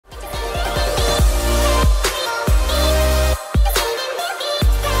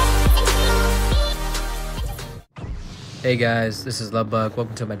Hey guys, this is Lovebug.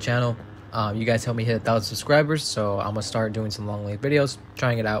 Welcome to my channel. You guys helped me hit 1,000 subscribers, so I'm gonna start doing some long length videos,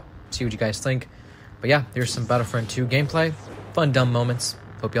 trying it out, see what you guys think. But yeah, here's some Battlefront 2 gameplay, fun dumb moments.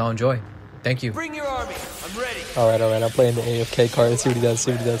 Hope y'all enjoy. Thank you. Bring your army. I'm ready. All right. I'm playing the AFK card. Let's see what he does.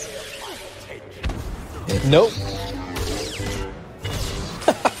 Nope.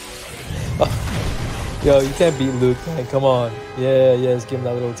 Yo, you can't beat Luke, man. Come on. Yeah. Just give him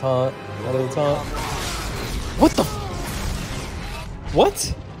that little taunt. What the? What?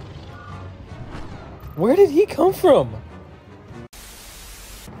 Where did he come from? All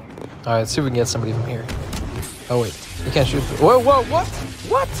right, let's see if we can get somebody from here. Oh wait, you can't shoot. Whoa,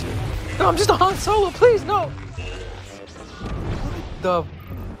 what? No, I'm just a Han Solo. Please, no.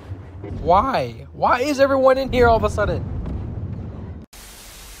 Why? Why is everyone in here all of a sudden?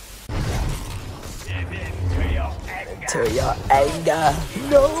 To your anger.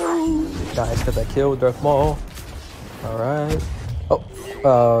 No. Nice, got that kill with Darth Maul. All right.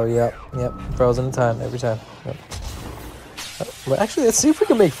 Oh, yep. Frozen in time every time. Yep. Well, actually, let's see if we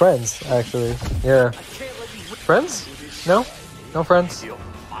can make friends. Actually, yeah. Friends? No friends.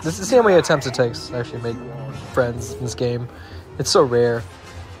 Let's see how many attempts it takes to actually make friends in this game. It's so rare.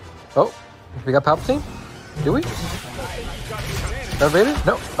 Oh, we got Palpatine? Do we? Darth Vader?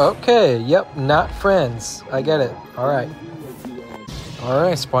 No. Okay. Yep. Not friends. I get it. All right.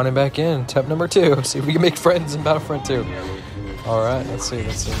 Spawning back in. Attempt number 2. Let's see if we can make friends in Battlefront 2. All right. Let's see.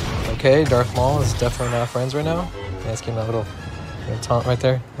 Okay. Darth Maul is definitely not friends right now. Yeah, let's give him that little taunt right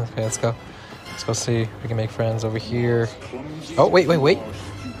there. Okay. Let's go. Let's go see if we can make friends over here. Oh, wait. Are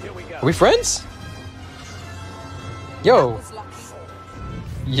we friends? Yo,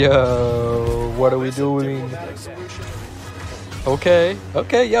 what are we doing? Okay,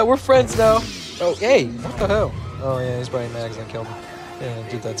 yeah, we're friends now. Oh, hey, what the hell? Oh, yeah, he's probably mad because I killed him. Yeah,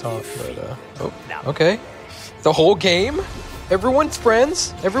 did that taunt, but, oh, okay. The whole game? Everyone's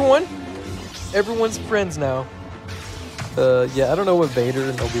friends? Everyone's friends now. Yeah, I don't know what Vader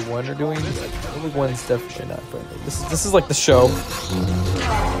and Obi-Wan are doing. Obi-Wan's definitely not friendly. This is like the show.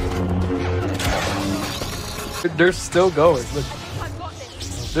 They're still going. Look.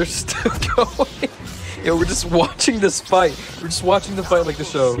 They're still going. Yeah, we're just watching this fight. We're just watching the fight like the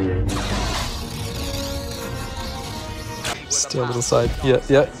show. Still a little side. Yeah.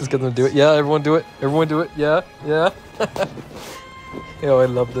 Let's get them to do it. Yeah, everyone do it. Yeah. Yo, I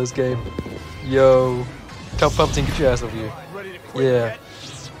love this game. Yo. Tell Palpatine, get your ass over here.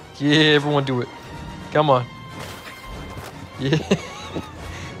 Yeah, everyone do it. Come on. Yeah.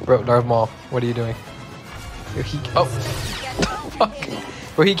 Bro, Darth Maul, what are you doing? Oh. Fuck.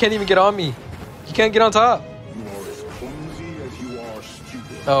 Bro, he can't even get on me. He can't get on top.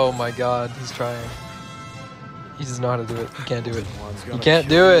 Oh my god, he's trying. He does know how to do it. He can't do it. He can't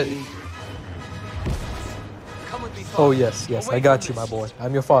do it. Oh, yes, I got you, my boy.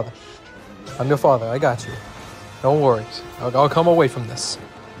 I'm your father. I got you. Don't worry. I'll come away from this.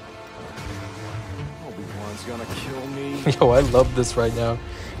 Obi-Wan's gonna kill me. Yo, I love this right now.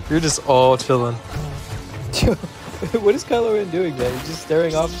 You're just all chilling. What is Kylo Ren doing, man? He's just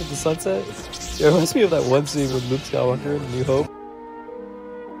staring off at the sunset? It reminds me of that one scene with Luke Skywalker in New Hope.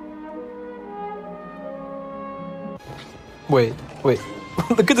 Wait.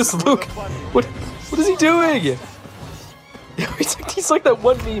 Look at this Luke. What is he doing? He's like that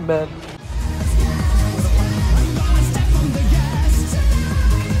one meme, man.